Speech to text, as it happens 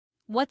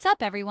What's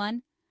up,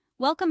 everyone?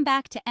 Welcome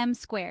back to M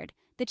Squared,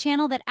 the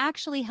channel that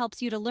actually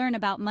helps you to learn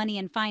about money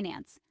and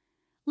finance.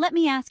 Let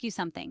me ask you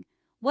something.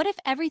 What if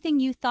everything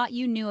you thought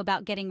you knew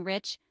about getting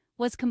rich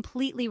was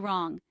completely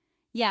wrong?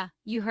 Yeah,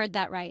 you heard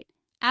that right.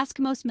 Ask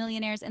most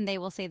millionaires and they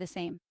will say the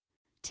same.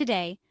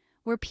 Today,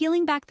 we're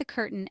peeling back the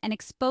curtain and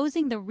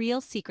exposing the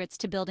real secrets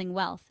to building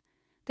wealth,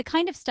 the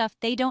kind of stuff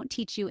they don't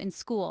teach you in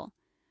school.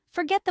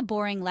 Forget the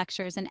boring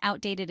lectures and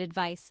outdated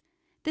advice.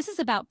 This is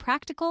about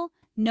practical,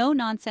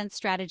 no-nonsense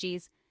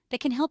strategies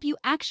that can help you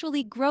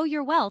actually grow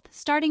your wealth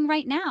starting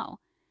right now.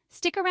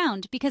 Stick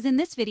around because in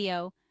this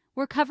video,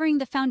 we're covering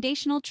the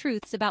foundational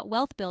truths about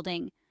wealth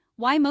building,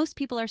 why most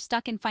people are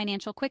stuck in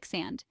financial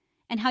quicksand,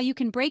 and how you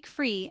can break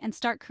free and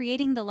start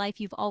creating the life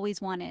you've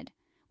always wanted.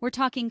 We're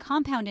talking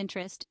compound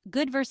interest,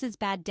 good versus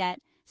bad debt,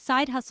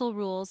 side hustle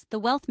rules, the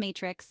wealth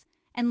matrix,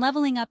 and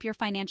leveling up your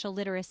financial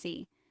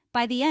literacy.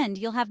 By the end,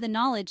 you'll have the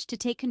knowledge to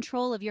take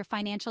control of your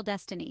financial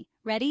destiny.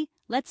 Ready?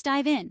 Let's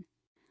dive in.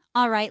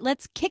 All right,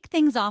 let's kick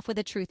things off with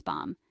a truth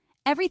bomb.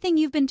 Everything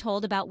you've been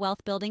told about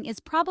wealth building is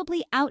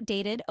probably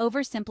outdated,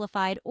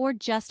 oversimplified, or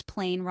just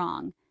plain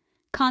wrong.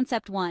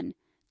 Concept 1.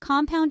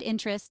 Compound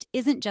interest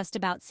isn't just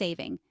about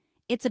saving.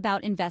 It's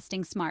about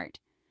investing smart.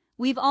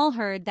 We've all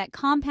heard that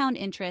compound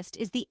interest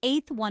is the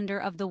eighth wonder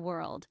of the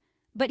world.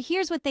 But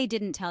here's what they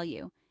didn't tell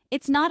you.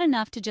 It's not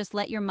enough to just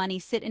let your money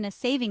sit in a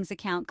savings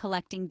account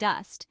collecting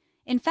dust.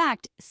 In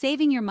fact,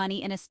 saving your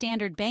money in a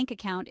standard bank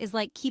account is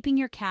like keeping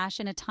your cash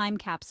in a time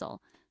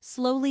capsule,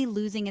 slowly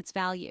losing its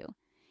value.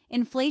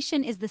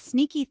 Inflation is the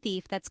sneaky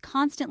thief that's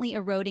constantly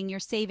eroding your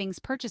savings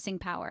purchasing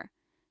power.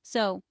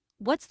 So,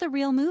 what's the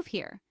real move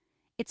here?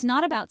 It's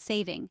not about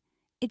saving,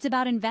 it's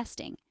about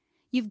investing.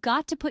 You've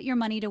got to put your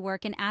money to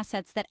work in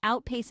assets that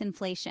outpace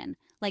inflation,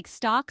 like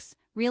stocks,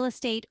 real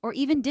estate, or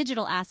even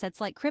digital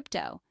assets like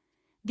crypto.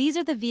 These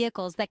are the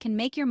vehicles that can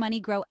make your money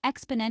grow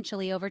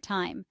exponentially over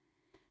time.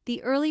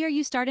 The earlier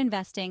you start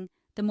investing,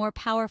 the more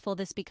powerful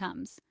this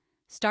becomes.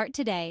 Start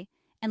today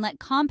and let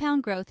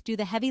compound growth do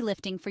the heavy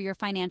lifting for your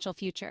financial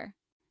future.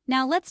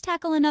 Now let's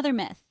tackle another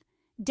myth.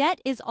 Debt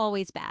is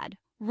always bad.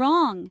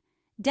 Wrong!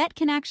 Debt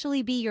can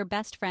actually be your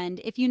best friend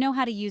if you know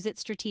how to use it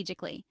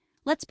strategically.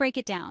 Let's break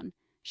it down.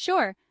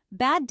 Sure,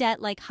 bad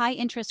debt like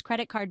high-interest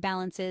credit card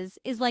balances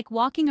is like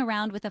walking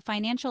around with a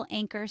financial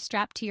anchor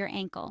strapped to your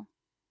ankle.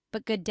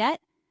 But good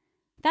debt?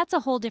 That's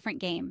a whole different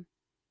game.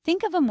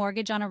 Think of a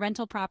mortgage on a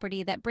rental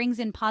property that brings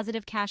in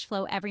positive cash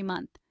flow every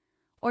month,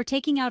 or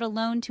taking out a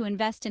loan to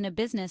invest in a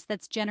business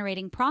that's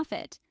generating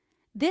profit.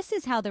 This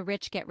is how the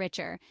rich get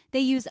richer.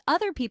 They use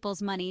other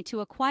people's money to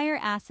acquire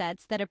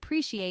assets that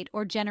appreciate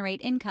or generate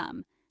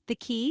income. The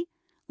key?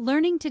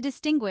 Learning to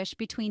distinguish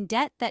between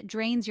debt that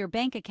drains your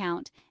bank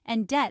account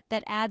and debt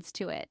that adds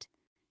to it.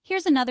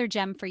 Here's another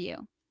gem for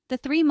you. The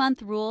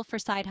 3-month rule for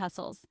side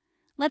hustles.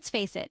 Let's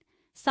face it,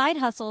 side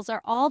hustles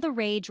are all the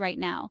rage right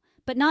now,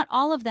 but not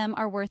all of them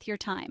are worth your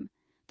time.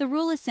 The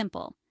rule is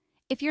simple.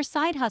 If your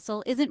side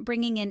hustle isn't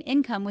bringing in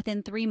income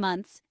within 3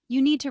 months, you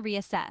need to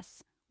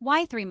reassess.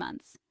 Why 3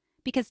 months?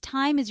 Because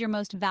time is your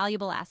most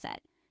valuable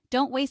asset.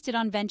 Don't waste it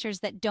on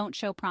ventures that don't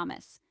show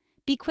promise.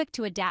 Be quick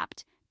to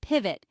adapt,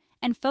 pivot,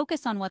 and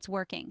focus on what's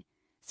working.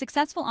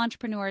 Successful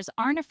entrepreneurs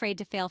aren't afraid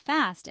to fail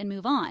fast and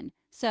move on.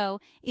 So,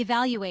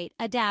 evaluate,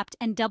 adapt,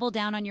 and double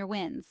down on your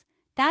wins.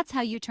 That's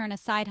how you turn a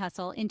side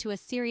hustle into a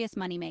serious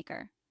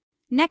moneymaker.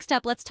 Next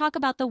up, let's talk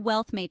about the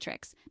wealth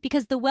matrix,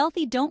 because the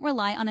wealthy don't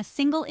rely on a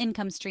single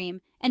income stream,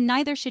 and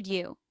neither should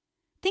you.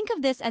 Think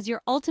of this as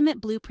your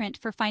ultimate blueprint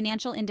for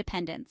financial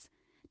independence.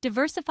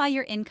 Diversify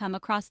your income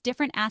across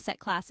different asset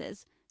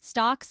classes: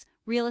 stocks,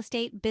 real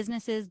estate,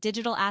 businesses,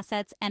 digital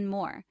assets, and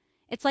more.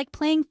 It's like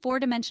playing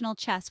four-dimensional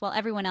chess while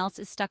everyone else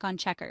is stuck on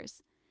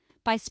checkers.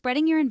 By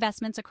spreading your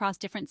investments across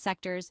different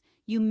sectors,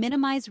 you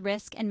minimize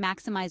risk and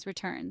maximize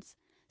returns.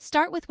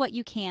 Start with what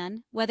you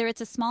can, whether it's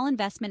a small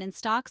investment in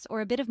stocks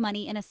or a bit of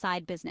money in a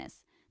side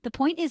business. The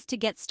point is to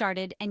get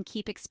started and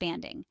keep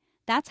expanding.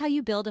 That's how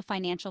you build a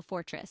financial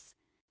fortress.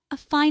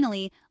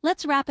 Finally,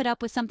 let's wrap it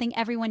up with something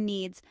everyone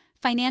needs: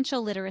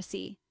 financial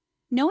literacy.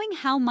 Knowing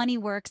how money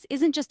works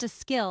isn't just a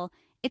skill,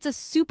 it's a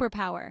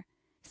superpower.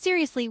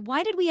 Seriously,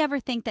 why did we ever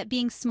think that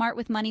being smart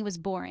with money was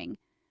boring?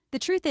 The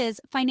truth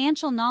is,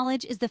 financial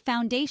knowledge is the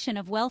foundation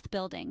of wealth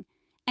building.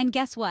 And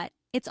guess what?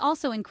 It's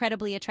also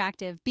incredibly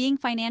attractive. Being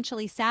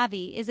financially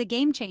savvy is a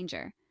game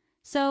changer.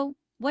 So,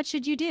 what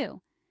should you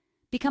do?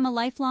 Become a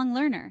lifelong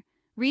learner.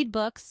 Read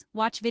books,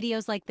 watch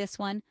videos like this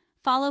one,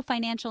 follow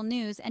financial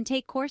news, and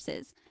take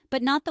courses,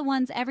 but not the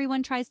ones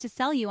everyone tries to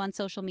sell you on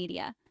social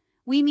media.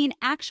 We mean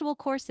actual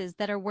courses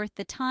that are worth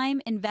the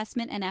time,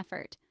 investment, and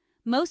effort.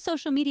 Most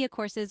social media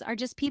courses are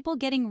just people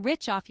getting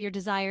rich off your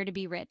desire to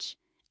be rich.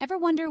 Ever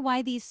wonder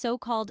why these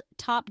so-called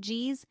top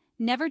Gs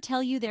never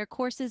tell you their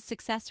courses'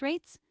 success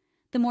rates?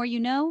 The more you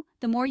know,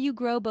 the more you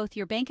grow both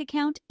your bank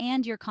account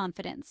and your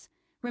confidence.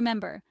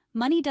 Remember,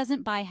 money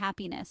doesn't buy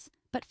happiness,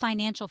 but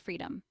financial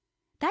freedom.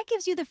 That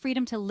gives you the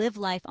freedom to live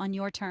life on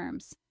your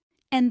terms.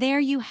 And there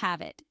you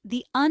have it,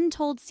 the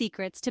untold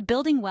secrets to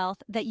building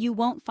wealth that you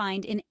won't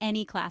find in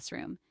any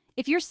classroom.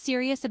 If you're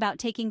serious about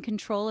taking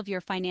control of your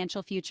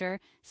financial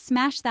future,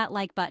 smash that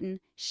like button,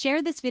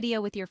 share this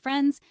video with your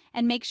friends,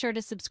 and make sure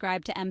to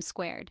subscribe to M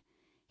Squared.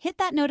 Hit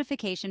that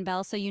notification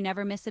bell so you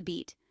never miss a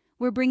beat.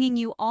 We're bringing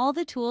you all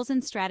the tools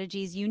and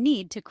strategies you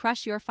need to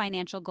crush your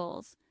financial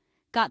goals.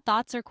 Got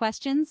thoughts or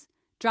questions?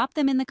 Drop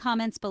them in the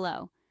comments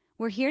below.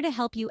 We're here to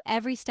help you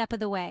every step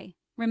of the way.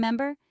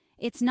 Remember,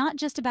 it's not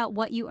just about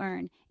what you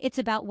earn, it's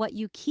about what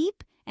you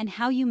keep and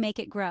how you make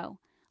it grow.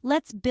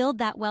 Let's build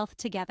that wealth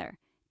together.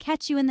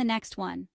 Catch you in the next one.